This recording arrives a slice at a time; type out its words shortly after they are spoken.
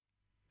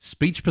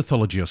Speech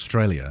Pathology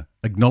Australia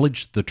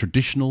acknowledge the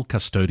traditional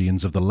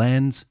custodians of the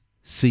lands,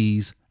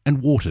 seas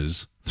and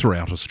waters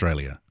throughout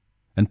Australia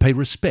and pay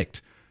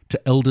respect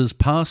to elders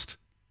past,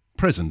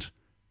 present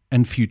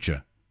and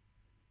future.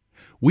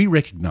 We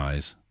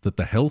recognise that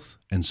the health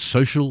and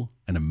social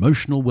and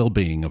emotional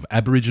well-being of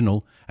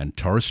Aboriginal and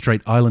Torres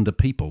Strait Islander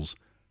peoples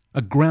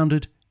are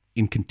grounded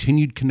in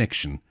continued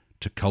connection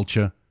to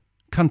culture,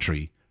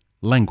 country,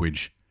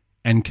 language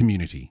and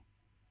community,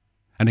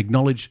 and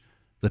acknowledge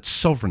that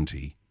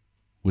sovereignty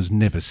was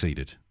never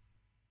ceded.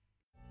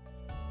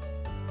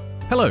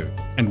 Hello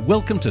and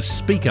welcome to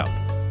Speak Up,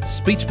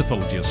 Speech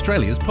Pathology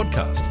Australia's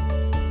podcast.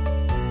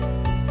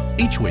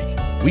 Each week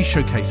we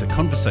showcase a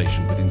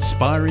conversation with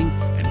inspiring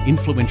and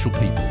influential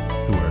people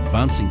who are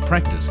advancing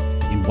practice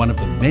in one of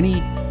the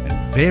many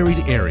and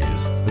varied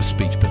areas of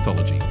speech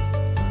pathology.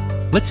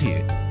 Let's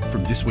hear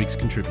from this week's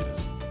contributors.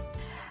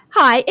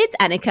 Hi, it's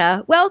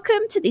Annika.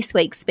 Welcome to this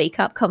week's Speak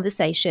Up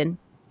conversation.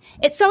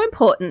 It's so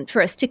important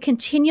for us to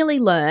continually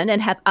learn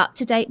and have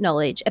up-to-date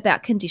knowledge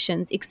about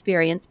conditions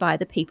experienced by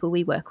the people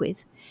we work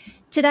with.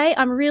 Today,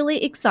 I'm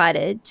really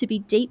excited to be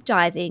deep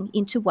diving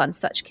into one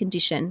such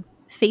condition,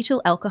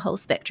 fetal alcohol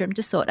spectrum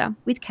disorder,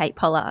 with Kate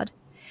Pollard.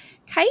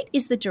 Kate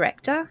is the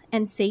Director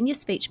and Senior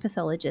Speech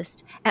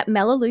Pathologist at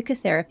Melaleuca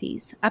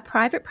Therapies, a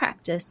private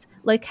practice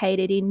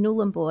located in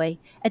Nhulunbuy,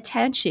 a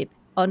township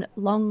on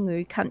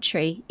Longu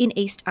country in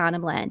East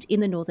Arnhem Land in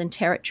the Northern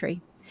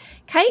Territory.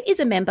 Kate is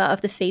a member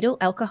of the Fetal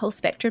Alcohol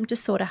Spectrum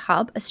Disorder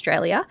Hub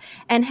Australia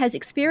and has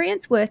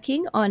experience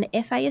working on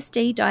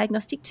FASD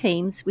diagnostic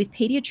teams with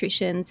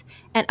paediatricians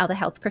and other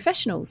health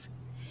professionals.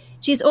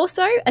 She is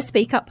also a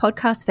Speak Up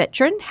podcast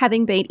veteran,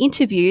 having been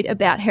interviewed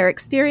about her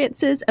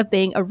experiences of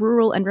being a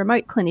rural and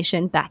remote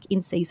clinician back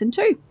in season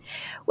 2.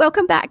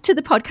 Welcome back to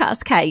the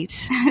podcast,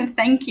 Kate.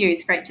 Thank you.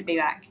 It's great to be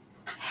back.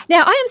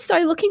 Now, I am so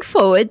looking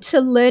forward to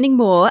learning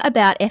more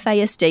about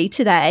FASD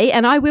today,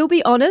 and I will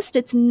be honest,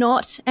 it's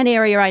not an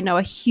area I know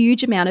a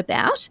huge amount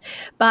about,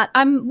 but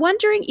I'm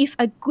wondering if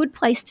a good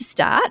place to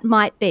start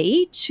might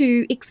be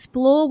to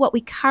explore what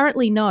we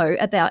currently know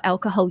about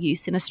alcohol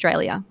use in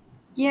Australia.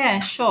 Yeah,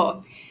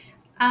 sure.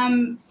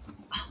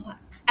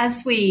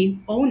 As we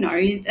all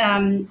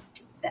know,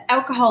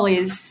 alcohol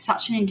is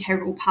such an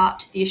integral part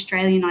to the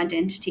Australian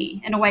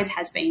identity and always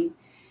has been.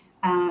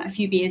 A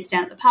few beers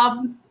down at the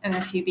pub,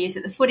 a few beers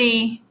at the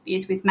footy,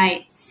 beers with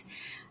mates.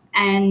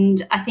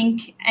 And I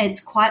think it's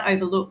quite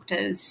overlooked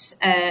as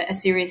a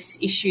serious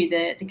issue,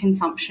 the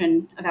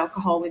consumption of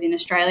alcohol within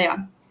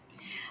Australia.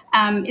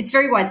 It's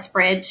very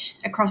widespread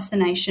across the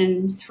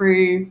nation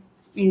through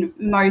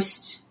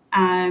most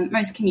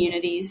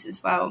communities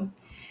as well.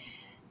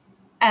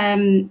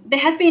 There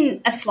has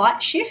been a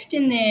slight shift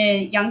in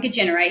the younger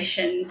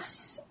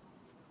generations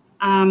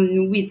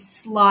with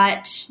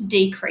slight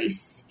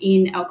decrease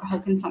in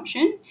alcohol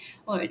consumption,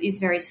 although it is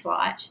very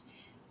slight.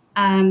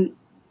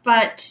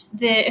 But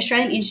the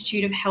Australian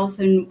Institute of Health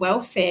and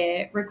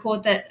Welfare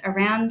record that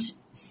around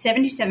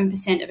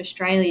 77% of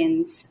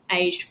Australians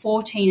aged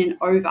 14 and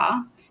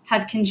over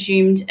have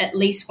consumed at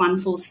least one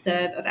full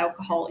serve of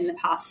alcohol in the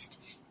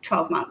past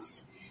 12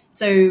 months.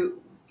 So,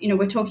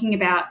 we're talking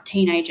about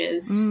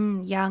teenagers.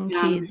 Young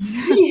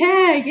kids.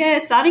 Yeah,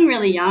 starting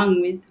really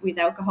young with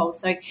alcohol.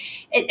 So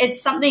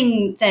it's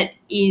something that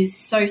is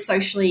so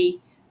socially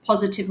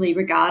positively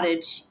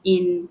regarded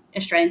in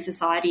Australian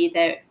society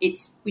that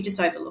we just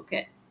overlook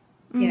it.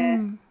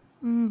 Yeah.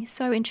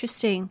 So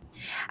interesting.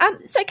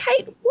 So,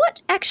 Kate,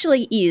 what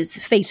actually is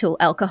fetal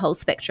alcohol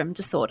spectrum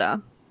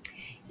disorder?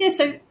 Yeah,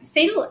 so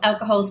fetal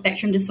alcohol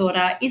spectrum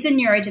disorder is a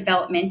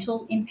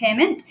neurodevelopmental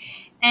impairment,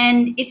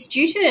 and it's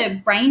due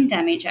to brain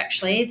damage,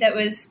 actually, that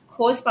was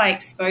caused by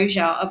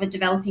exposure of a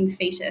developing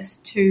fetus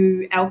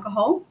to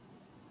alcohol.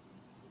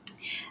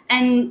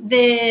 And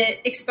the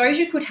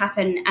exposure could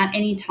happen at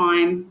any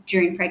time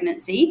during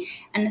pregnancy.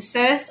 And the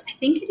first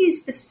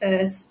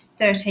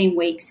 13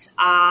 weeks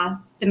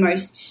are the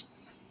most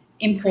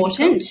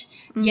important,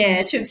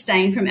 to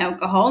abstain from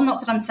alcohol.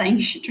 Not that I'm saying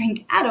you should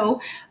drink at all,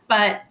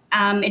 but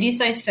it is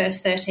those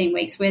first 13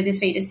 weeks where the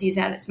fetus is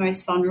at its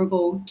most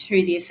vulnerable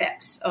to the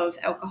effects of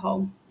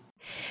alcohol.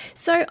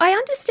 So I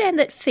understand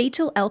that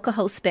fetal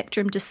alcohol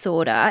spectrum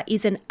disorder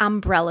is an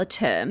umbrella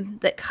term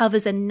that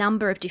covers a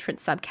number of different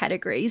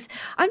subcategories.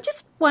 I'm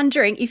just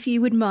wondering if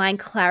you would mind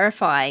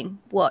clarifying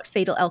what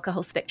fetal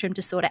alcohol spectrum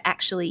disorder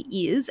actually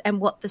is and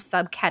what the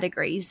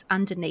subcategories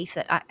underneath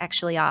it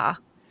actually are.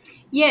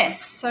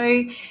 Yes.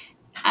 So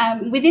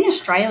within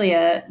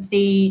Australia,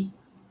 the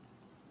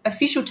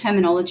official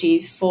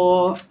terminology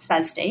for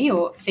FASD,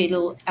 or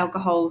fetal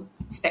alcohol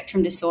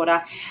spectrum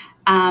disorder,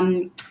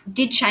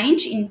 did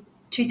change in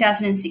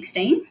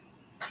 2016.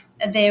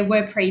 There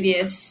were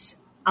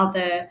previous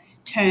other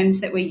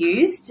terms that were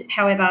used.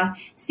 However,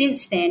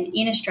 since then,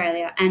 in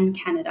Australia and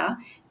Canada,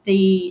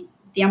 the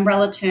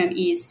umbrella term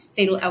is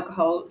fetal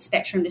alcohol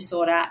spectrum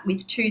disorder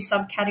with 2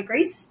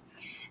 subcategories.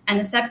 And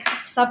the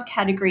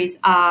subcategories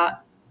are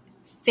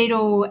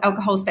fetal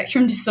alcohol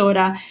spectrum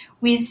disorder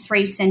with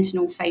 3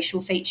 sentinel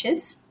facial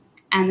features.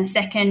 And the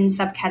second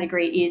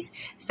subcategory is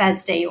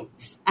FASD,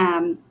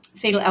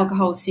 fetal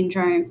alcohol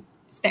syndrome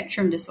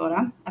spectrum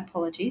disorder,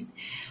 apologies,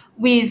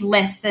 with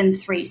less than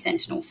 3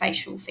 sentinel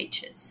facial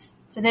features.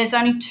 So there's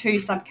only 2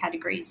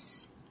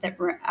 subcategories that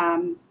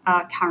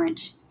are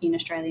current in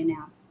Australia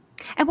now.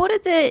 And what are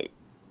the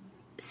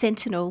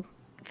sentinel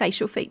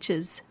facial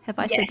features? Have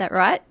I said that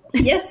right?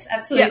 Yes,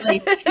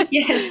 absolutely.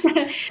 Yes.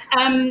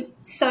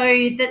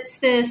 So that's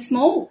the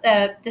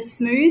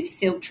smooth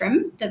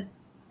philtrum,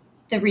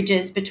 the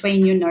ridges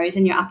between your nose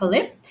and your upper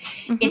lip.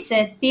 Mm-hmm. It's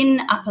a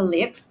thin upper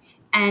lip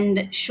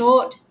and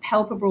short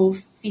palpable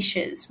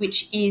fissures,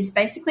 which is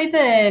basically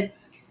the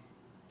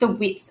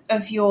width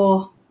of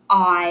your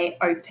eye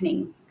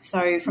opening.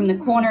 So from the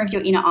corner of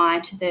your inner eye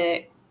to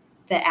the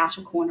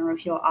outer corner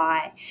of your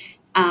eye.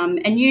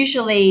 And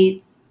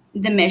usually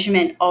the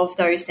measurement of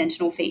those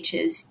sentinel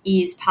features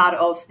is part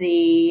of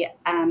the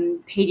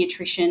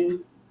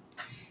paediatrician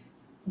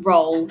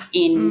role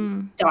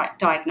in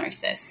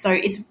diagnosis. So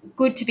it's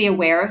good to be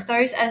aware of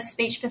those as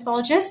speech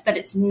pathologists, but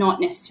it's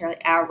not necessarily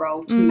our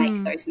role to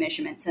make those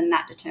measurements and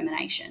that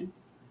determination.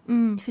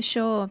 For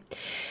sure.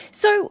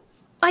 So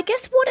I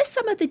guess what are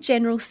some of the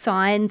general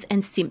signs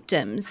and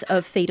symptoms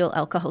of fetal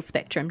alcohol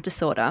spectrum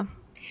disorder?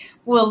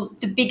 Well,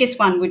 the biggest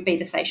one would be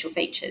the facial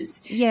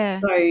features. Yeah.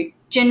 So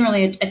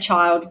generally a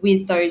child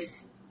with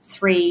those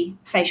 3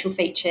 facial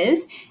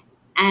features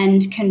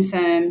and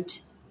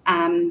confirmed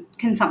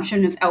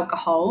consumption of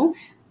alcohol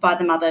by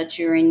the mother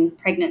during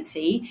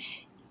pregnancy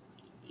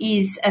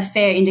is a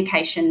fair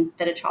indication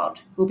that a child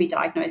will be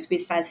diagnosed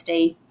with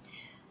FASD.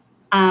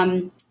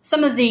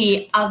 Some of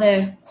the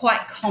other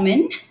quite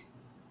common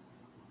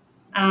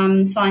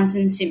signs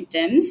and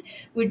symptoms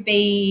would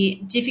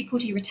be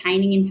difficulty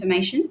retaining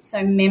information.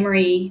 So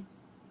memory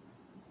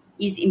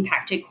is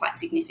impacted quite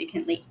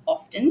significantly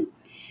often.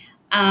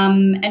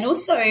 And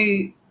also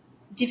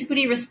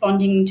difficulty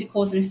responding to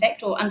cause and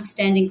effect or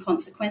understanding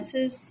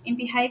consequences in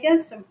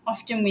behaviours. So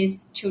often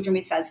with children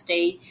with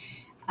FASD,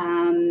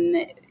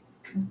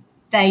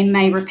 they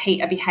may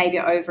repeat a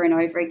behaviour over and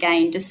over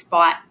again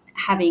despite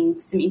having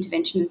some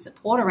intervention and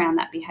support around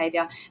that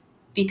behaviour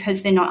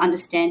because they're not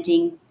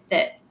understanding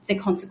that the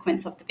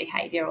consequence of the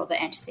behaviour or the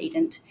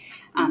antecedent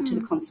to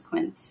the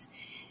consequence.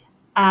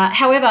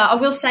 However, I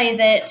will say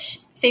that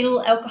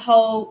fetal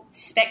alcohol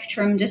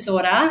spectrum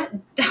disorder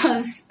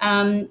does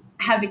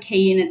have a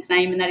key in its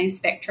name, and that is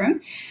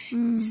spectrum.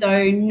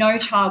 So no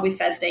child with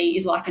FASD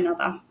is like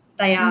another.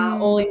 They are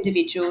all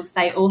individuals.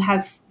 They all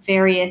have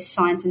various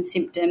signs and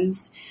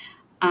symptoms.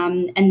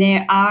 And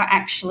there are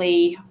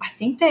actually, I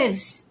think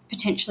there's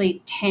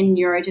potentially 10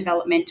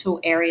 neurodevelopmental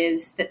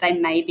areas that they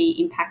may be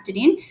impacted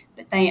in,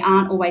 but they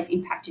aren't always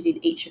impacted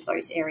in each of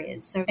those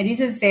areas. So it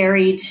is a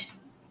varied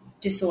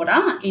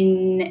disorder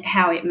in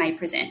how it may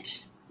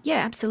present. Yeah,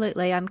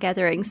 absolutely. I'm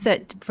gathering. So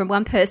from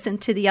one person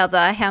to the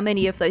other, how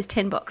many of those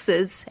 10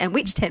 boxes and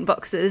which 10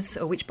 boxes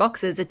or which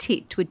boxes are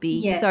ticked would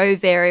be so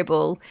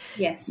variable,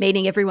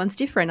 meaning everyone's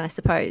different, I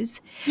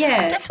suppose.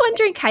 Yeah. I'm just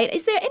wondering, Kate,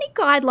 is there any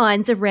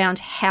guidelines around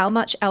how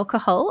much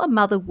alcohol a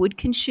mother would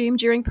consume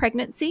during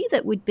pregnancy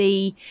that would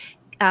be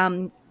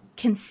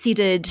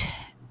considered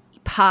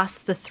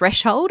past the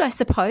threshold, I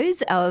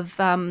suppose, of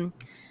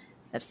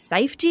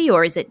safety,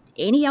 or is it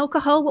any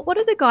alcohol? What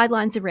are the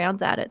guidelines around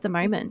that at the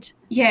moment?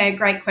 Yeah,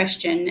 great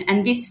question.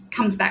 And this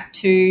comes back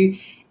to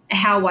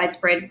how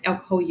widespread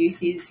alcohol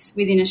use is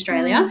within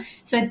Australia.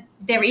 So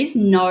there is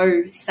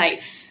no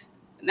safe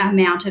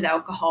amount of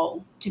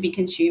alcohol to be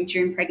consumed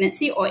during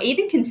pregnancy or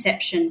even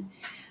conception.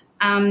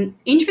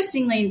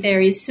 Interestingly,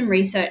 there is some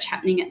research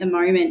happening at the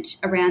moment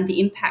around the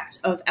impact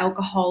of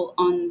alcohol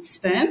on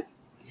sperm.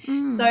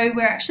 So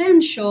we're actually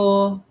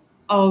unsure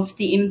of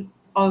the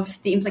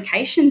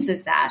implications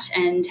of that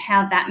and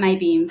how that may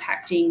be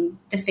impacting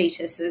the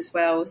fetus as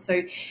well.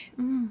 So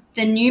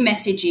the new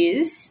message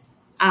is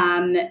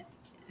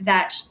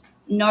that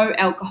no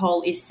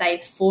alcohol is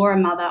safe for a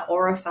mother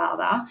or a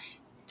father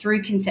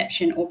through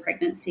conception or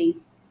pregnancy.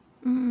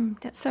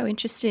 That's so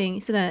interesting,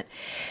 isn't it?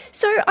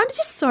 So I'm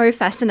just so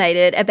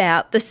fascinated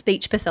about the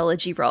speech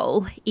pathology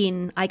role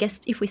in, I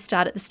guess, if we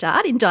start at the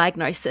start, in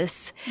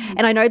diagnosis.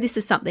 And I know this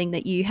is something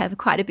that you have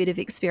quite a bit of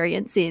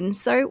experience in.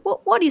 So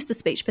what is the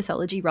speech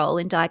pathology role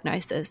in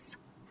diagnosis?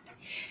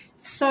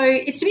 So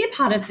it's to be a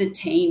part of the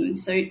team.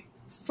 So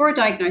for a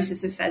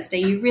diagnosis of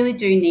FASD, you really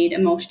do need a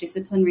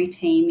multidisciplinary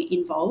team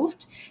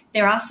involved.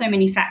 There are so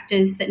many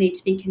factors that need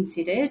to be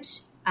considered,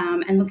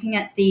 and looking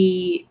at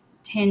the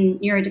 10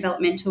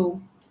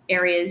 neurodevelopmental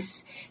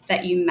areas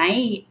that you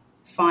may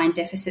find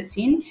deficits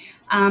in.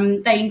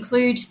 They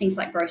include things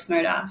like gross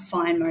motor,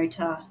 fine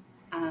motor,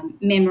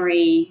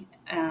 memory,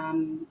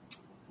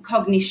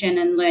 cognition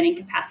and learning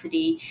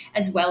capacity,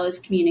 as well as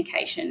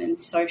communication and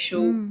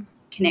social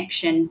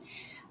connection.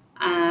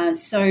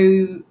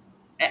 So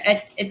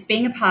it's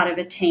being a part of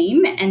a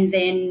team and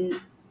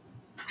then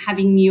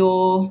having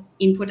your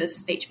input as a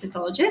speech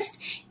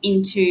pathologist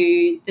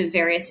into the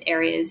various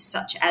areas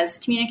such as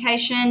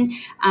communication.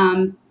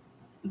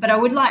 But I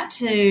would like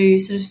to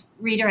sort of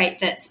reiterate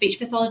that speech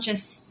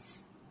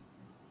pathologists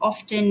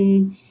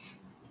often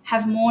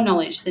have more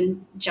knowledge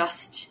than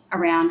just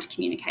around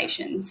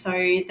communication. So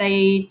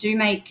they do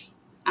make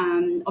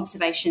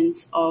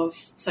observations of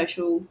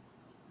social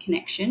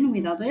connection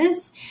with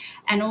others,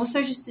 and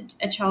also just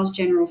a child's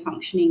general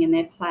functioning and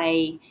their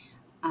play.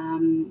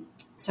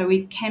 So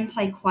we can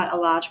play quite a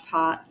large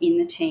part in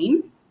the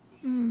team.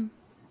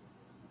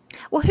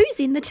 Well, who's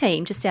in the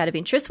team, just out of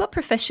interest? What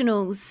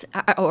professionals,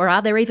 or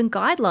are there even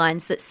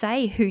guidelines that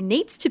say who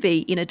needs to be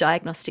in a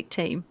diagnostic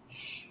team?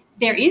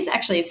 There is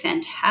actually a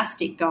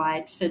fantastic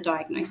guide for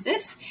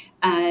diagnosis.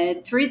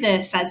 Through the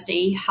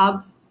FASD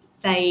hub,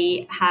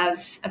 they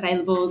have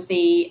available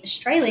the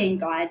Australian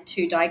Guide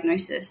to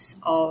Diagnosis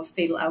of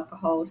Fetal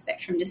Alcohol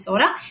Spectrum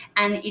Disorder,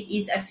 and it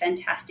is a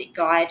fantastic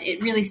guide.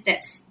 It really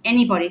steps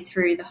anybody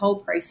through the whole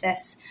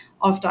process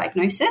of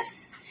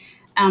diagnosis,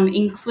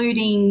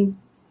 including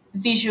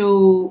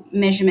visual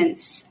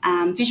measurements,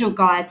 visual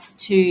guides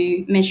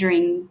to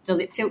measuring the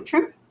lip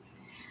philtrum.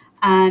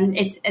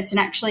 It's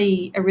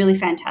actually a really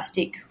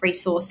fantastic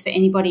resource for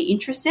anybody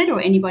interested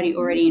or anybody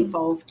already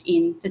involved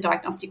in the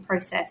diagnostic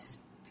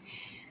process.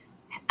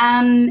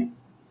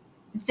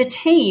 The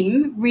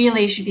team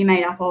really should be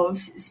made up of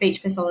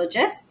speech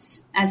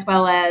pathologists as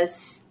well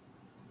as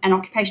an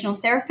occupational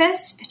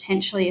therapist,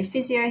 potentially a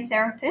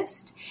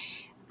physiotherapist,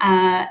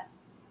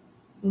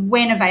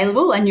 when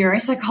available, a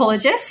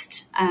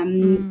neuropsychologist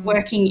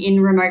working in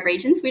remote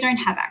regions. We don't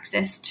have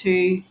access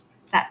to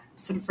that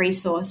sort of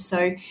resource.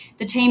 So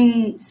the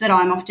teams that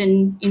I'm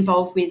often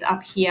involved with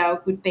up here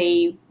would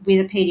be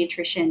with a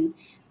paediatrician,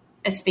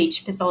 a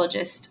speech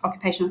pathologist,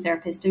 occupational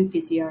therapist and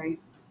physio.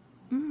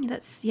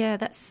 That's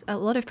a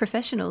lot of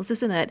professionals,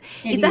 isn't it?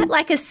 Is that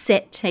like a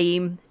set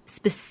team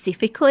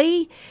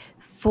specifically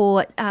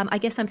for, I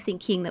guess I'm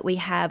thinking that we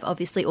have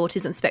obviously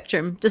autism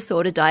spectrum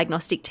disorder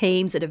diagnostic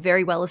teams that are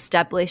very well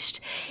established.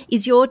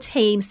 Is your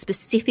team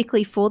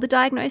specifically for the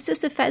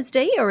diagnosis of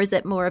FASD, or is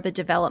it more of a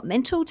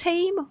developmental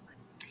team?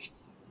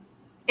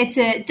 It's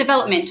a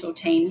developmental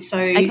team.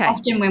 So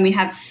often when we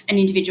have an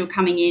individual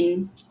coming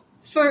in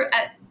for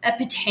a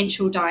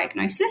potential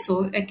diagnosis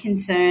or a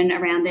concern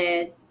around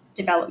their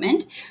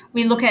development,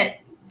 we look at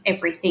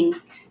everything.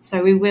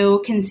 So we will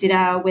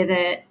consider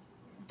whether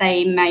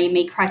they may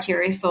meet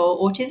criteria for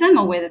autism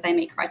or whether they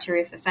meet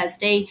criteria for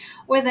FASD,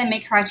 or whether they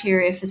meet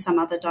criteria for some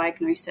other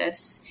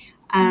diagnosis.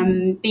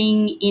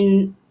 Being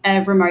in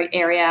a remote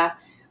area,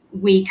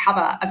 we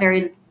cover a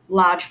very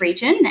large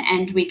region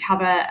and we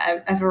cover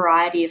a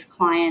variety of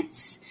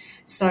clients.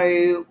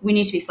 So we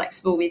need to be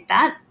flexible with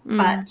that.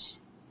 But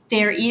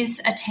there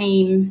is a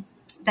team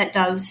that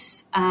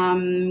does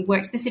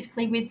work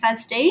specifically with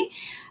FASD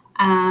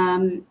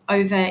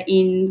over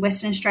in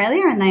Western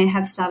Australia, and they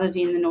have started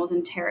in the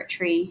Northern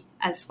Territory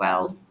as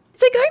well.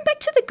 So going back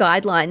to the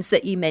guidelines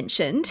that you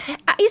mentioned,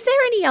 is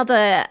there any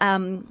other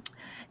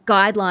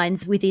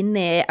guidelines within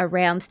there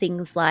around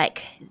things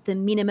like the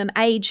minimum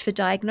age for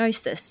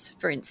diagnosis,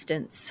 for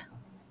instance?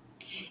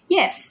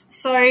 Yes.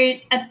 So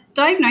a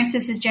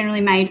diagnosis is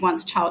generally made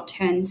once a child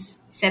turns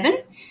 7.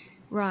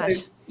 Right.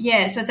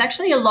 So it's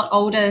actually a lot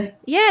older.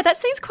 Yeah, that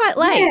seems quite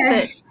late.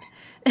 Yeah.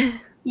 But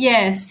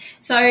yes.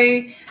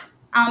 So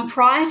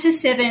prior to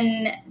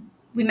 7,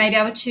 we may be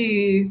able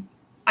to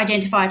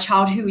identify a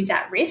child who is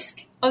at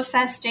risk of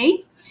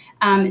FASD,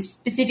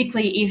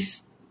 specifically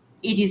if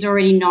it is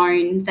already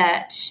known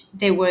that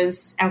there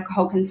was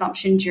alcohol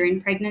consumption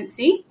during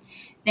pregnancy.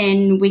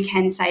 Then we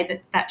can say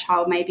that that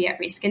child may be at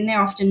risk, and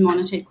they're often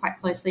monitored quite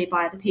closely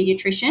by the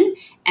paediatrician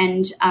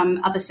and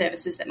other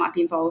services that might be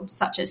involved,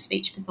 such as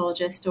speech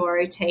pathologist or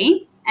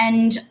OT.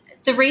 And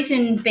the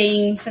reason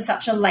being for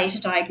such a later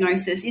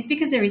diagnosis is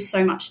because there is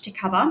so much to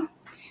cover.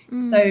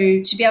 So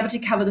to be able to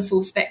cover the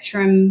full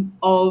spectrum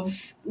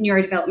of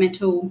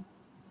neurodevelopmental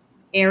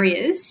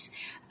areas,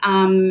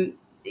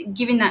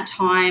 given that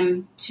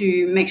time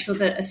to make sure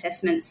that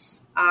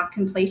assessments are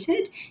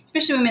completed,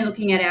 especially when we're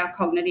looking at our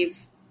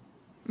cognitive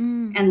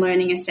and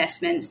learning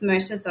assessments,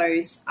 most of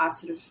those are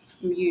sort of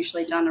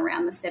usually done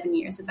around the 7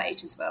 years of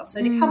age as well.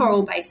 So to cover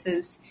all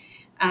bases,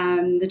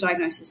 the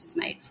diagnosis is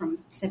made from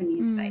 7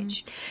 years of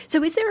age.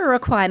 So is there a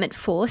requirement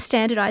for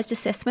standardised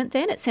assessment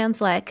then? It sounds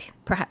like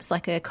perhaps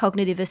like a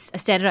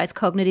standardised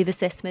cognitive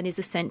assessment is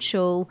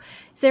essential.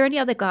 Is there any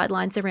other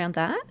guidelines around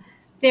that?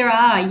 There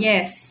are,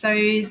 yes. So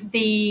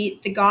the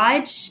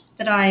guide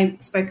that I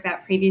spoke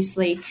about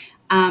previously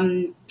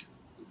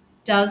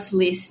does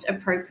list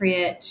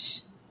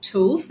appropriate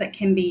tools that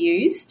can be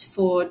used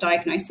for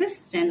diagnosis,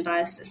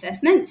 standardised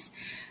assessments.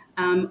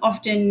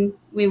 Often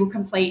we will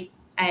complete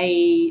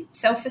a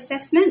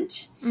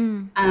self-assessment.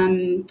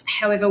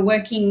 However,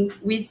 working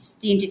with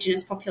the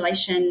Indigenous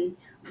population,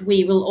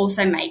 we will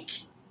also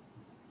make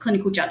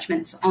clinical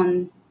judgments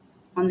on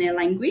their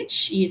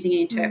language using an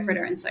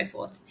interpreter and so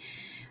forth.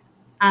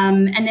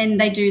 And then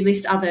they do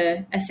list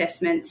other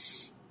assessment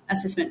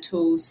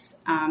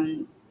tools,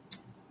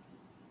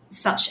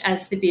 such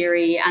as the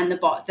BERI and the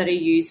BOT that are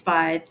used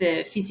by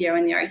the physio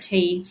and the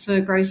OT for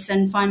gross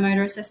and fine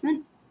motor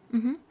assessment.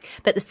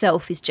 But the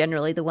self is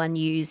generally the one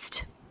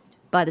used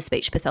by the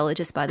speech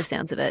pathologist by the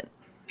sounds of it.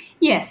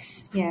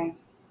 Yes, yeah.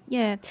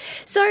 Yeah.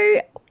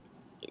 So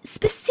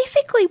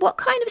specifically, what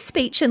kind of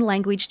speech and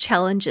language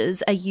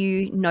challenges are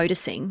you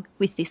noticing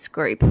with this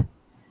group?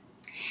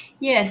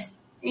 Yes,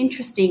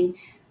 interesting.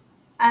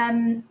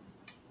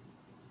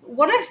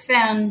 What I've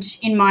found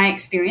in my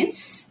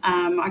experience,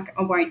 I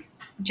won't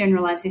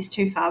generalise this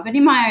too far, but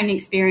in my own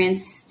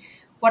experience,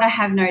 what I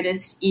have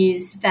noticed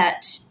is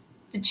that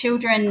the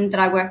children that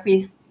I work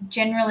with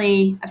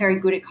generally are very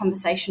good at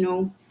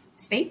conversational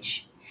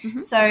speech.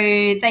 Mm-hmm. So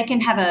they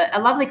can have a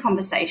lovely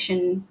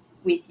conversation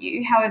with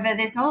you. However,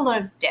 there's not a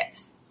lot of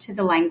depth to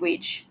the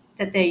language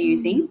that they're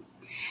using,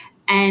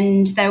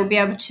 and they will be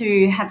able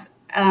to have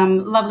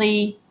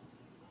lovely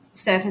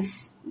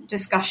surface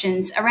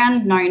discussions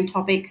around known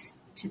topics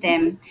to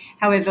them.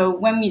 However,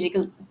 when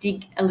we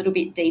dig a little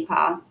bit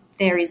deeper,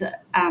 there is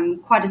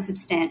quite a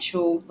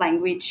substantial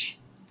language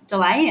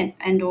delay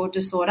and or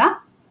disorder.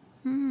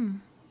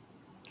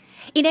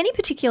 In any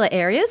particular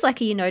areas,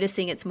 like are you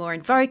noticing it's more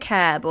in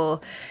vocab or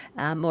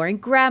more in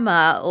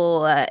grammar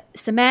or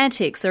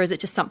semantics, or is it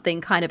just something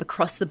kind of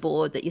across the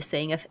board that you're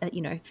seeing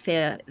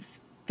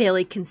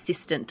fairly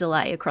consistent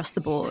delay across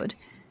the board?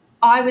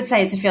 I would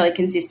say it's a fairly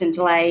consistent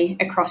delay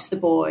across the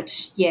board,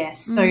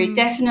 yes. So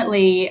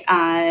definitely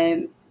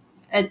a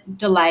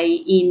delay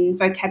in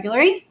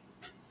vocabulary.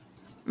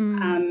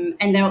 And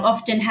they'll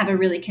often have a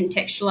really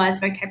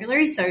contextualised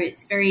vocabulary, so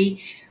it's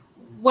very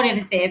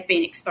whatever they've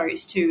been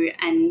exposed to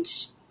and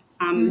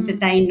that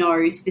they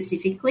know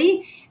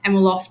specifically, and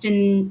will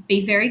often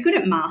be very good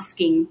at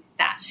masking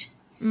that.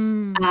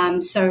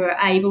 So are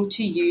able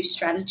to use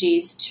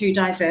strategies to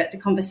divert the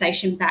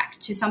conversation back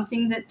to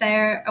something that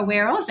they're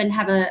aware of and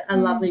have a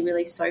lovely,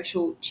 really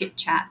social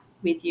chit-chat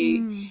with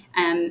you.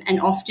 And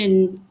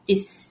often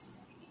this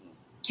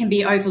can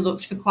be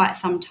overlooked for quite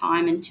some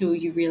time until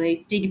you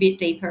really dig a bit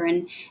deeper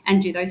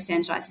and do those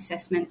standardised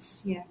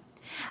assessments, yeah.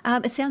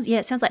 It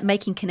sounds like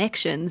making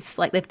connections,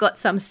 like they've got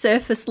some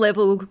surface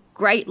level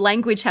great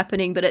language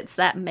happening, but it's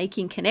that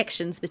making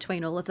connections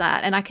between all of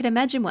that. And I can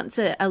imagine once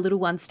a little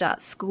one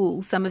starts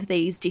school, some of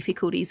these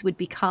difficulties would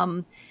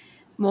become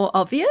more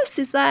obvious.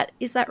 Is that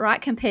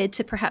right, compared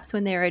to perhaps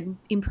when they're in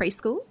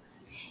preschool?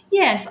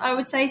 Yes, I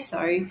would say so.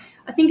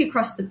 I think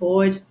across the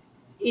board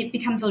it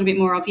becomes a little bit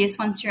more obvious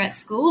once you're at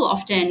school.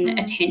 Often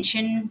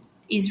attention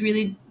is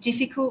really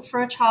difficult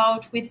for a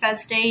child with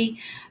FASD.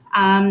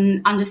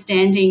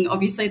 Understanding,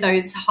 obviously,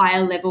 those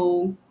higher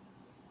level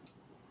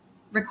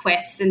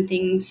requests and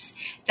things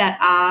that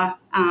are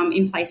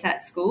in place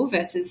at school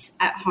versus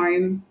at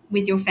home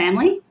with your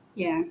family.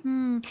 Yeah.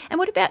 And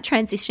what about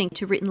transitioning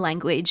to written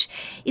language?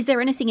 Is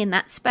there anything in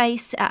that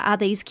space? Are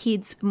these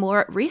kids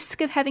more at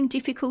risk of having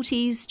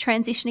difficulties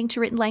transitioning to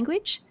written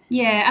language?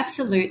 Yeah,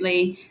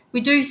 absolutely.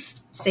 We do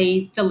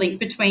see the link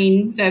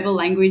between verbal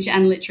language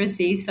and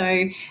literacy.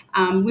 So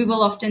we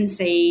will often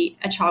see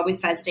a child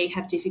with FASD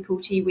have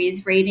difficulty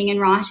with reading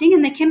and writing,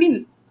 and there can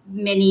be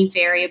many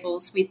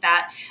variables with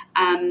that.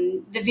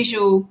 The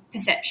visual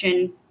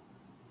perception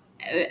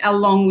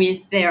along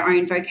with their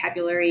own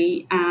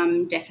vocabulary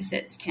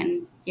deficits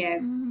can be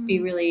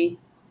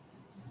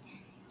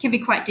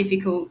quite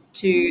difficult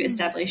to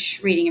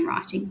establish reading and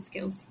writing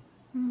skills.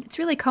 It's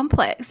really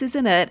complex,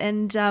 isn't it?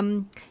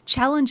 And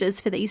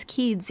challenges for these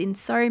kids in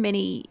so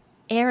many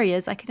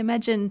areas. I can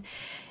imagine,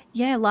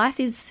 life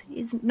is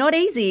not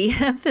easy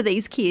for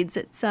these kids.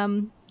 It's,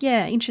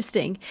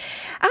 interesting.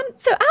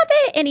 So are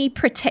there any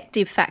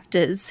protective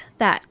factors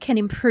that can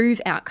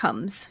improve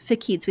outcomes for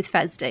kids with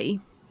FASD?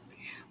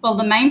 Well,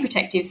 the main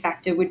protective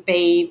factor would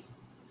be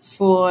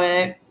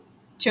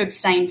to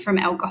abstain from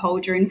alcohol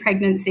during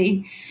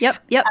pregnancy. Yep.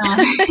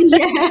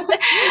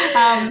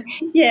 And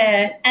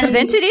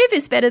preventative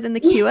is better than the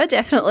cure,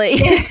 definitely.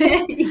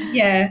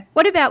 Yeah.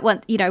 What about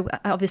one,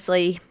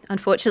 obviously,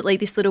 unfortunately,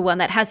 this little one,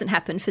 that hasn't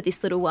happened for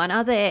this little one.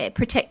 Are there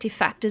protective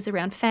factors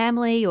around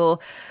family or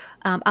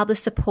other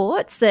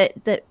supports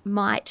that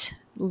might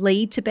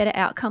lead to better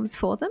outcomes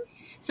for them?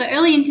 So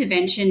early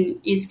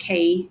intervention is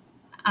key.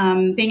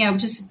 Being able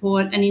to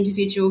support an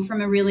individual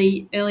from a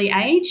really early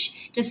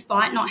age,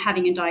 despite not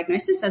having a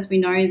diagnosis. As we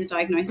know, the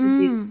diagnosis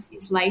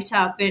is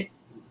later, but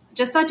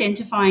just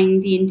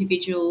identifying the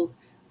individual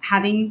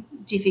having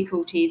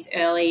difficulties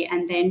early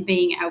and then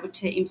being able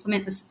to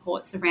implement the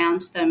supports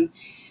around them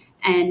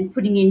and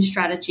putting in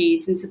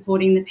strategies and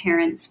supporting the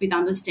parents with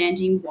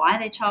understanding why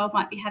their child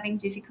might be having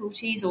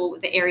difficulties or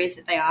the areas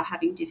that they are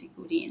having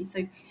difficulty in.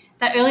 So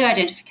that early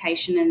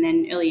identification and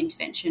then early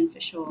intervention for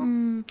sure.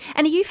 And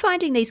are you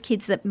finding these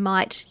kids that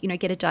might,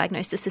 get a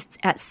diagnosis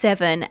at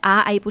 7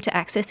 are able to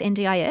access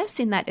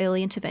NDIS in that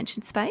early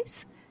intervention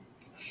space?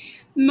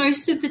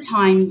 Most of the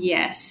time,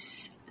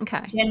 yes.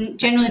 Okay.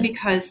 Generally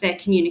because their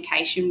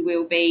communication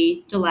will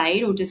be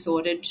delayed or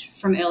disordered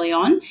from early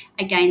on.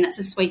 Again, that's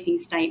a sweeping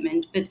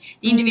statement, but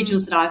the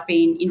individuals that I've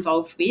been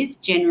involved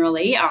with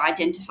generally are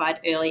identified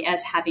early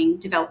as having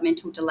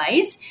developmental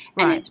delays,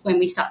 and it's when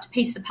we start to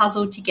piece the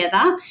puzzle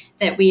together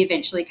that we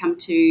eventually come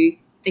to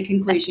the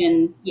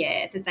conclusion,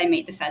 that they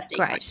meet the FASD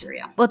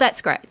criteria. Well,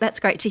 that's great. That's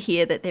great to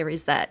hear that there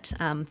is that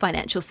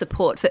financial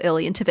support for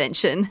early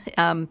intervention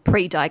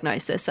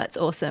pre-diagnosis. That's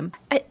awesome.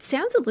 It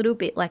sounds a little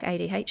bit like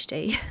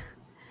ADHD.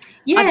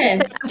 Yes.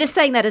 I'm just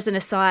saying that as an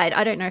aside.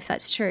 I don't know if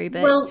that's true,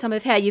 but some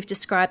of how you've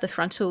described the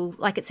frontal,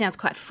 like it sounds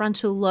quite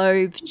frontal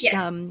lobe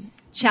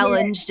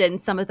challenged, and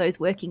some of those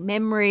working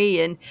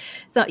memory. And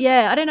so,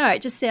 I don't know.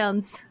 It just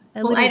sounds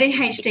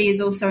ADHD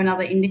is also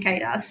another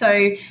indicator. So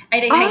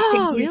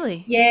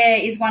ADHD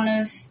is one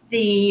of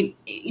the,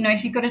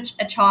 if you've got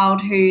a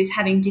child who's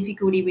having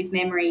difficulty with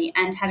memory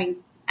and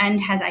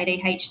has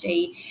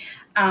ADHD,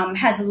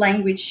 has a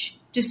language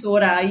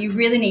disorder, you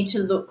really need to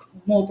look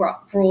more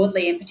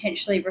broadly and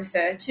potentially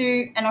refer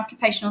to an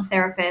occupational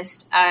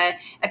therapist, a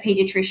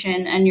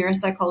pediatrician, a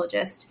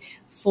neuropsychologist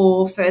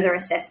for further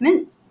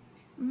assessment.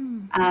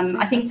 That's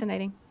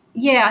fascinating.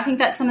 Yeah, I think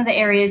that's some of the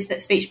areas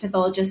that speech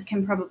pathologists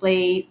can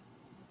probably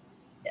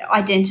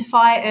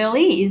identify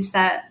early, is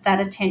that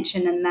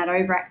attention and that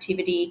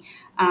overactivity.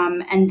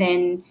 And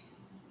then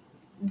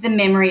the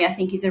memory, I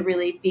think, is a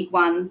really big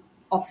one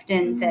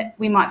often, that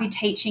we might be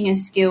teaching a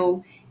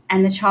skill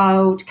and the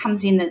child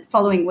comes in the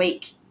following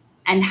week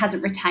and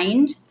hasn't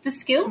retained the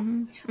skill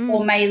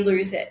or may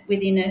lose it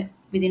within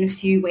a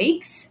few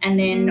weeks. And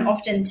then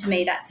often, to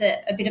me, that's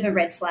a bit of a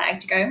red flag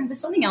to go,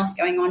 there's something else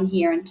going on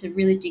here, and to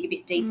really dig a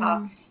bit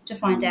deeper to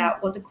find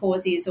out what the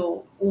cause is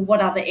or what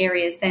other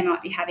areas they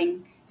might be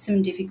having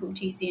some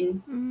difficulties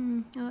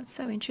in. Oh, it's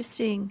so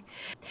interesting.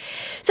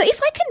 So if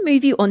I can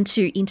move you on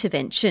to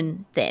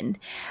intervention then,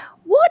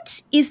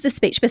 what is the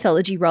speech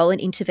pathology role in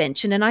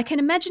intervention? And I can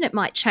imagine it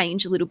might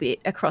change a little bit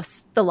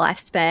across the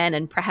lifespan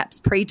and perhaps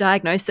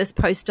pre-diagnosis,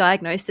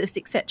 post-diagnosis,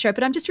 etc.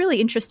 But I'm just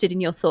really interested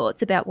in your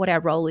thoughts about what our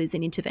role is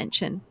in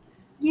intervention.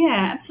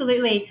 Yeah,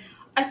 absolutely.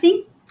 I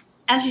think,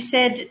 as you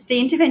said, the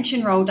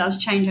intervention role does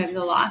change over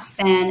the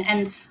lifespan.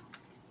 And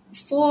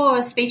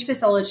for speech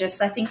pathologists,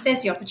 I think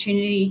there's the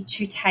opportunity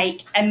to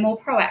take a more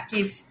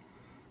proactive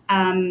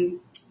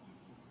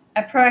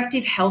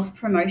health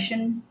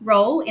promotion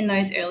role in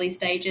those early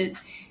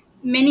stages.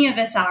 Many of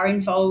us are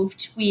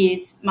involved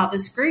with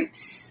mothers'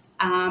 groups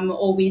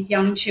or with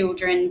young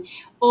children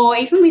or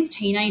even with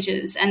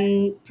teenagers,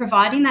 and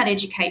providing that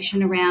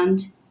education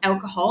around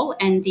alcohol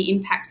and the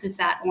impacts of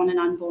that on an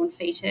unborn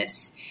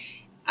fetus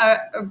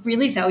are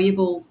really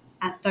valuable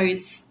at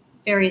those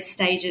various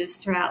stages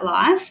throughout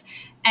life.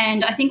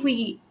 And I think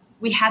we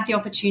have the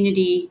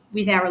opportunity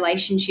with our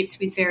relationships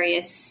with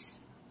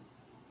various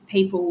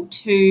people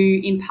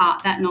to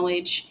impart that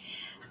knowledge.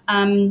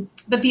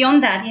 But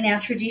beyond that, in our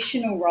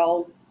traditional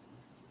role,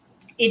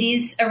 it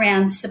is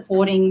around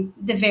supporting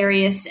the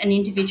various and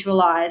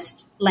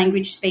individualised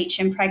language, speech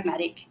and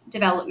pragmatic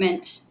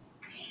development.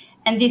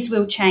 And this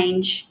will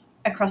change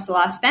across the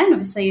lifespan.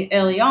 Obviously,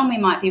 early on, we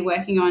might be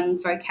working on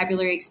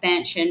vocabulary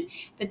expansion,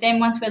 but then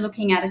once we're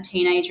looking at a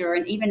teenager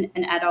and even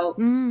an adult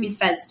with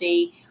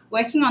FASD,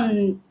 working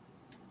on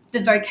the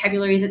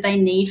vocabulary that they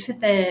need for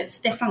their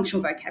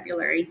functional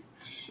vocabulary.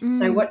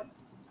 So what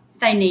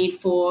they need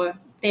for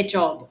their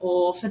job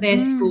or for their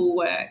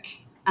schoolwork,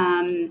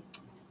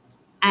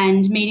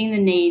 and meeting the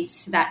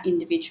needs for that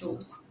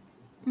individual.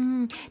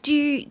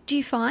 Do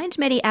you find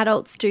many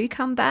adults do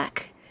come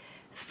back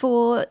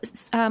for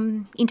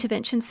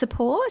intervention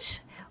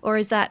support, or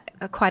is that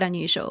quite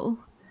unusual?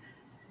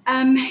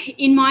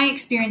 In my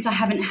experience, I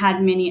haven't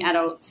had many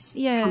adults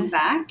come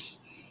back.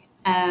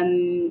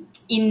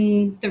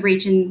 In the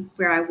region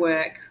where I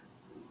work,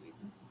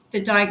 the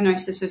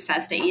diagnosis of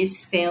FASD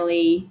is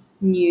fairly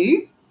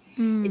new.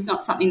 It's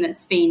not something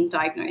that's been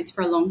diagnosed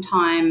for a long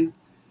time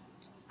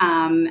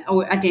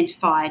or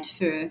identified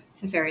for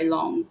very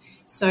long.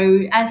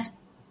 So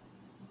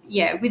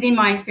within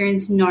my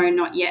experience, no,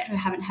 not yet. I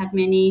haven't had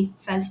many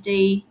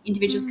FASD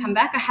individuals come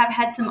back. I have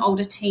had some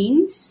older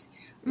teens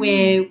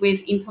where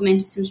we've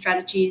implemented some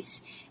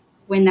strategies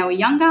when they were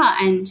younger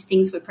and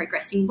things were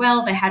progressing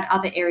well. They had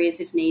other areas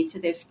of need, so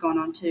they've gone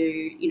on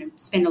to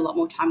spend a lot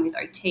more time with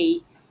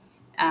OT,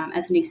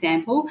 as an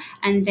example.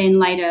 And then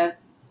later,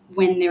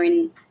 when they're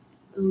in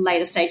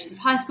later stages of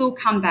high school,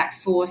 come back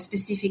for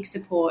specific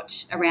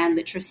support around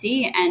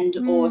literacy and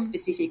or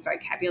specific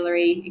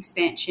vocabulary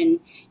expansion,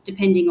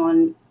 depending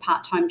on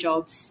part-time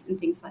jobs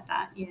and things like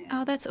that. Yeah.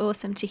 Oh, that's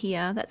awesome to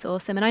hear. That's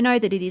awesome. And I know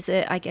that it is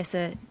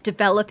a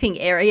developing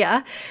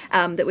area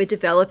that we're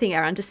developing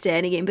our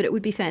understanding in, but it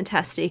would be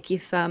fantastic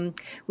if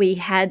we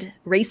had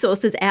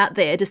resources out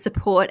there to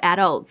support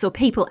adults or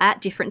people at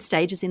different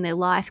stages in their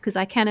life, because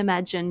I can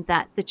imagine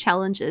that the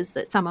challenges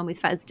that someone with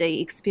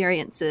FASD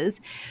experiences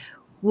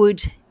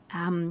would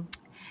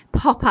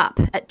pop up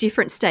at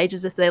different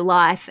stages of their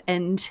life,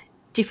 and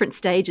different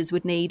stages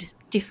would need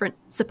different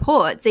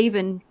supports,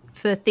 even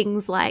for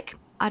things like,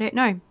 I don't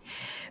know,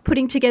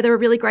 putting together a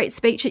really great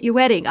speech at your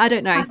wedding. I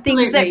don't know,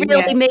 Absolutely, things that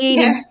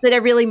really that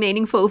are really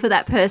meaningful for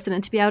that person,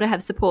 and to be able to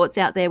have supports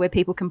out there where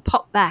people can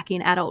pop back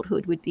in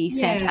adulthood would be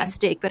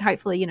fantastic. But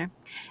hopefully,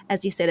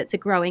 as you said, it's a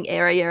growing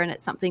area and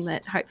it's something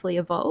that hopefully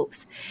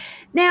evolves.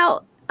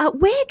 Now,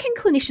 where can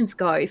clinicians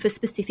go for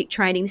specific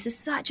training? This is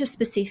such a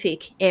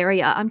specific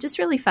area. I'm just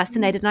really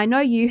fascinated, and I know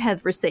you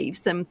have received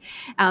some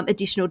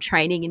additional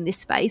training in this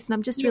space, and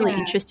I'm just really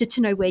interested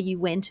to know where you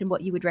went and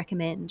what you would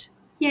recommend.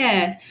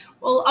 Yeah,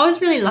 well, I was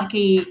really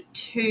lucky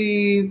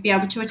to be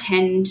able to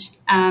attend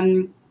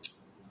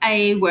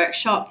a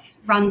workshop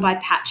run by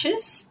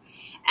Patches.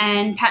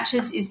 And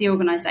Patches is the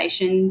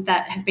organisation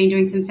that have been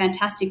doing some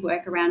fantastic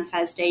work around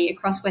FASD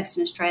across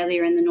Western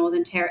Australia and the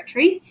Northern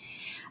Territory.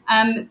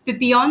 But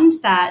beyond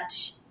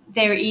that,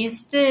 there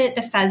is the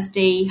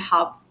FASD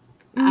hub.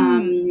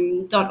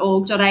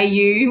 .org.au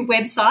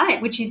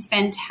website, which is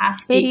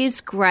fantastic. It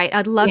is great.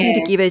 I'd love you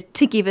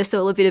to give us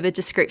all a bit of a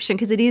description,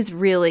 because it is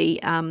really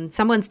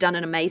someone's done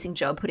an amazing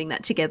job putting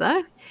that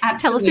together. Absolutely.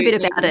 Tell us a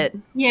bit about it.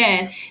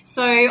 Yeah.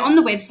 So on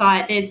the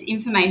website, there's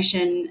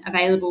information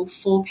available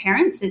for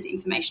parents. There's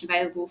information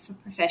available for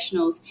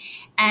professionals,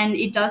 and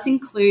it does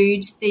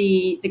include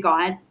the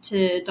guide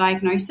to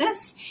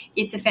diagnosis.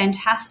 It's a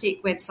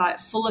fantastic website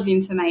full of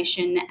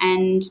information,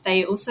 and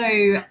they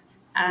also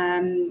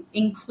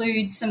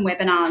include some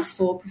webinars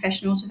for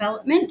professional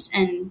development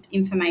and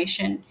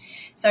information.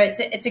 So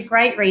it's a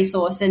great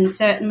resource, and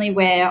certainly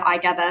where I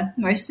gather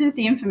most of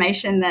the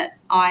information that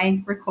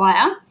I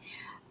require.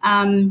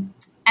 And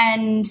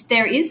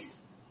there is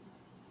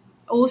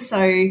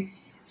also,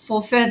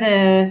 for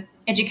further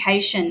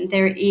education,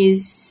 there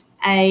is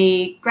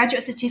a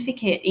graduate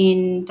certificate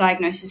in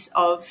diagnosis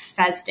of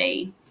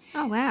FASD.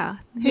 Oh, wow.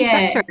 Who's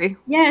that through?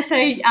 Yeah, so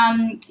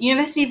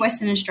University of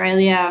Western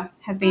Australia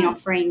have been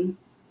offering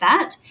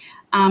that.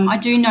 I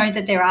do know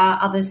that there are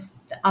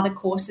other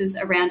courses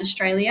around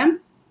Australia.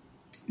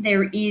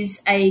 There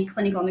is a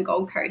clinic on the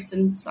Gold Coast,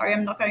 and sorry,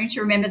 I'm not going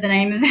to remember the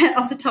name of that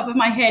off the top of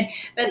my head,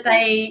 but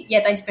they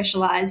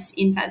specialise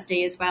in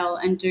FASD as well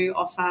and do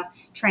offer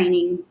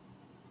training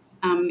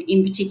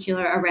in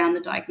particular around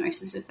the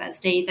diagnosis of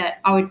FASD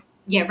that I would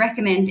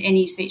recommend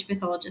any speech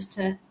pathologist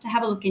to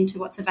have a look into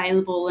what's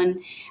available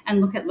and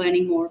look at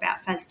learning more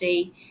about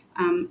FASD.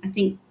 I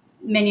think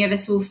many of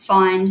us will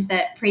find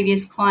that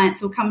previous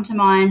clients will come to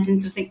mind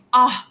and sort of think,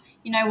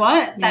 you know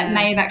what, that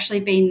may have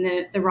actually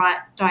been the right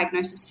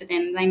diagnosis for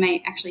them. They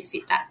may actually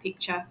fit that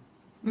picture.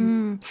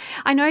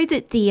 I know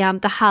that the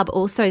hub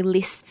also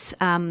lists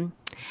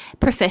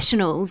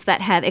professionals that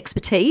have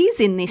expertise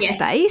in this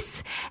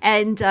space,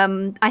 and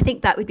I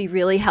think that would be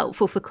really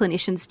helpful for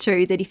clinicians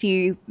too, that if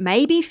you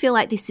maybe feel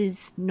like this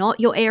is not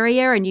your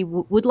area and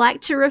you would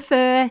like to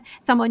refer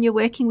someone you're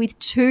working with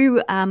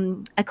to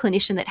a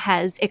clinician that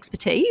has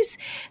expertise,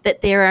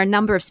 that there are a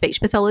number of speech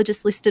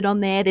pathologists listed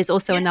on there. There's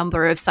also a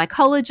number of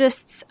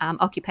psychologists,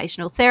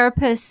 occupational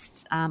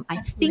therapists, I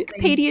think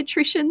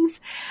pediatricians,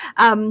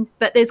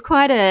 but there's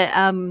quite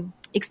a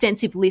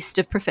extensive list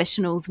of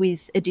professionals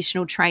with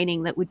additional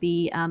training that would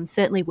be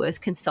certainly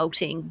worth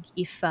consulting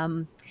if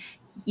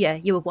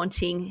you were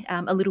wanting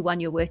a little one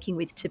you're working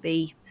with to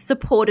be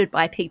supported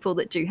by people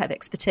that do have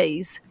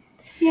expertise.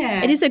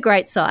 Yeah. It is a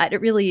great site.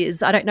 It really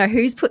is. I don't know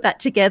who's put that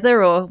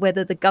together or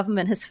whether the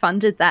government has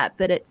funded that,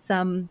 but it's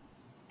a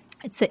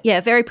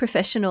very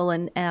professional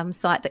and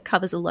site that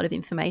covers a lot of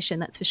information,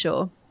 that's for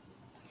sure.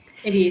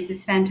 It is.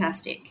 It's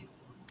fantastic.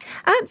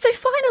 So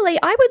finally,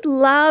 I would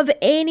love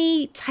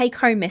any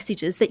take-home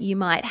messages that you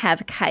might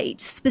have,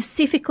 Kate,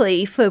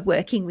 specifically for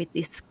working with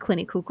this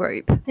clinical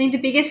group. I think the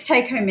biggest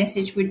take-home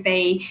message would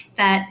be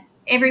that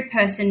every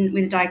person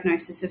with a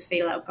diagnosis of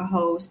fetal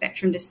alcohol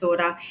spectrum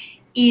disorder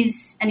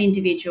is an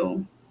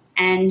individual,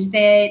 and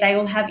they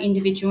all have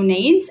individual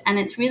needs, and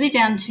it's really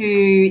down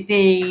to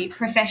the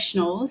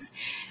professionals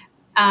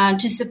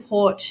to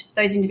support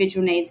those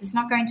individual needs. It's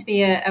not going to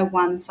be a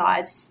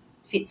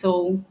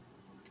one-size-fits-all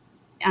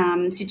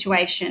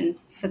situation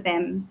for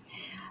them.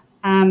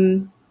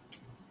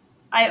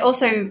 I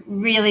also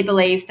really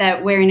believe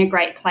that we're in a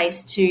great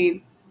place to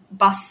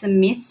bust some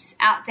myths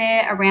out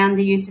there around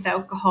the use of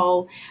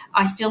alcohol.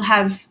 I still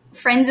have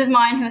friends of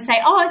mine who say,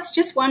 it's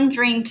just one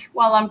drink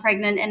while I'm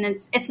pregnant, and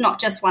it's not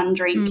just one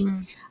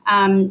drink.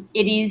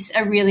 It is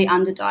a really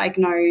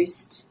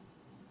underdiagnosed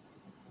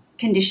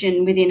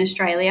condition within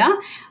Australia,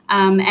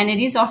 and it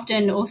is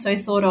often also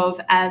thought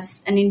of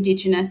as an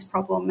Indigenous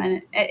problem,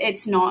 and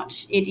it's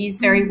not. It is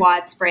very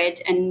widespread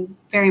and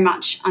very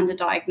much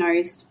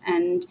underdiagnosed,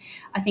 and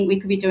I think we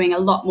could be doing a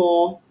lot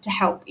more to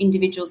help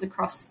individuals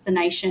across the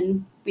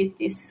nation with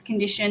this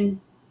condition.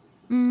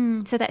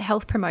 So that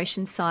health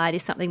promotion side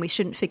is something we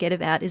shouldn't forget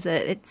about, is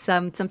it? It's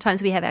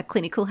sometimes we have our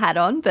clinical hat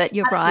on, but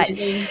you're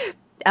Absolutely. right.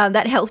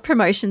 That health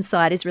promotion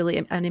side is really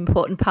an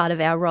important part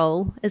of our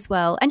role as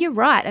well. And you're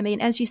right. I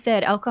mean, as you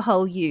said,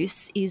 alcohol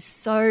use is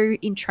so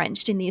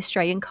entrenched in the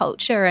Australian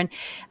culture.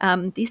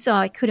 And this,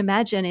 I could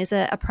imagine, is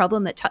a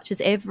problem that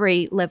touches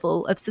every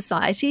level of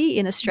society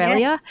in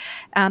Australia.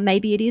 Yes.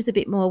 Maybe it is a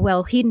bit more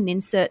well hidden in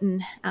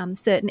certain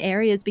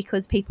areas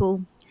because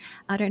people,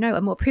 I don't know,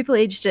 are more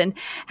privileged and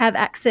have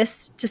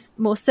access to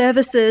more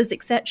services,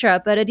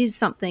 etc. But it is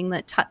something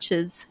that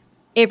touches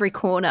every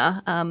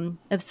corner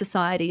of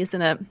society,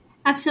 isn't it?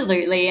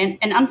 Absolutely.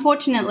 And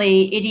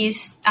unfortunately, it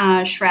is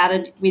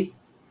shrouded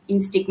in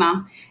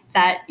stigma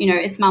that,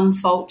 it's mum's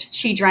fault.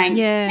 She drank.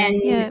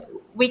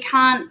 We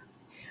can't,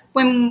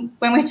 when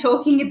we're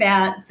talking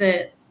about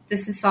the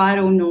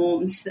societal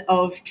norms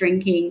of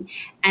drinking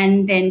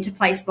and then to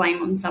place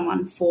blame on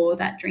someone for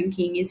that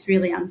drinking is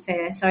really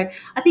unfair. So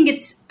I think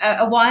it's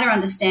a wider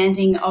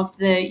understanding of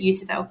the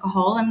use of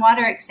alcohol and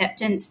wider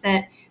acceptance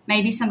that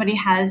maybe somebody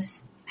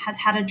has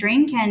had a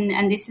drink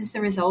and this is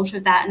the result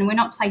of that. And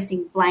we're not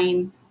placing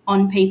blame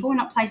on people. We're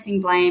not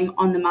placing blame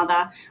on the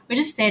mother. We're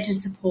just there to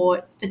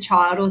support the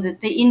child or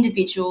the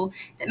individual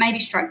that may be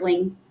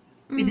struggling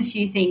with a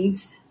few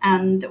things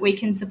that we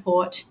can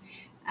support.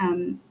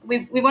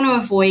 We want to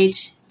avoid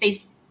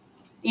these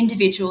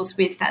individuals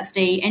with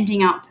FASD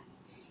ending up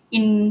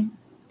in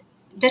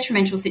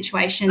detrimental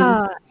situations.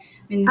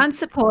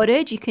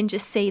 Unsupported, you can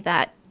just see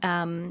that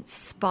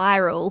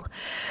spiral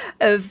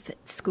of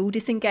school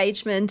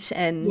disengagement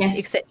and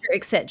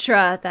et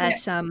cetera, that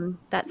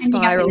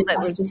spiral that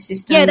was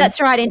system.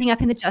 That's right, ending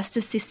up in the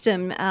justice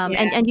system.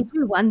 And you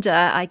do wonder,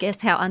 I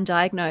guess, how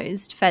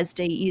undiagnosed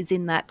FASD is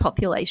in that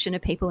population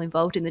of people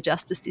involved in the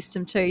justice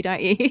system too,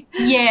 don't you?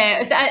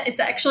 Yeah,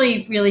 it's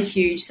actually really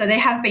huge. So there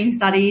have been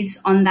studies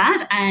on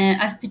that,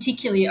 as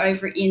particularly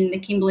over in the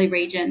Kimberley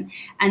region,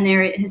 and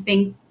there has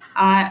been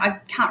I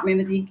can't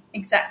remember the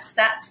exact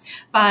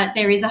stats, but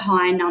there is a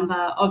high number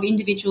of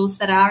individuals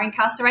that are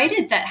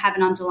incarcerated that have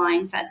an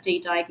underlying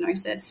FASD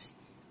diagnosis.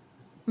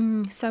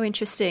 So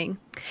interesting.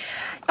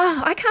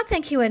 Oh, I can't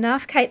thank you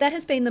enough, Kate. That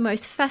has been the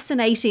most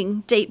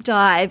fascinating deep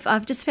dive.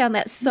 I've just found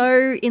that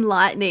so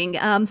enlightening.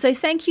 So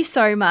thank you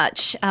so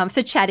much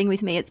for chatting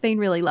with me. It's been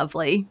really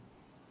lovely.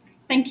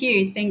 Thank you.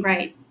 It's been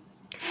great.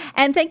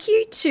 And thank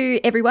you to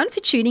everyone for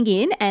tuning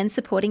in and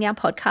supporting our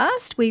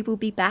podcast. We will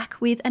be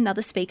back with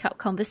another Speak Up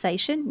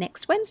conversation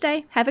next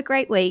Wednesday. Have a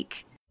great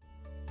week.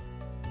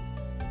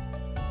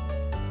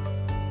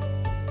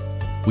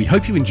 We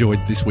hope you enjoyed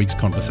this week's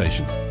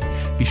conversation.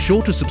 Be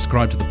sure to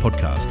subscribe to the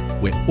podcast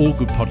where all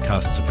good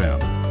podcasts are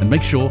found, and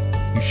make sure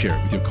you share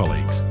it with your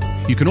colleagues.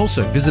 You can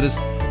also visit us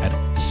at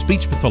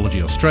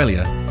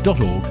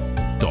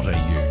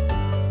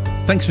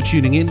speechpathologyaustralia.org.au. Thanks for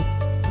tuning in,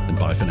 and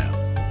bye for now.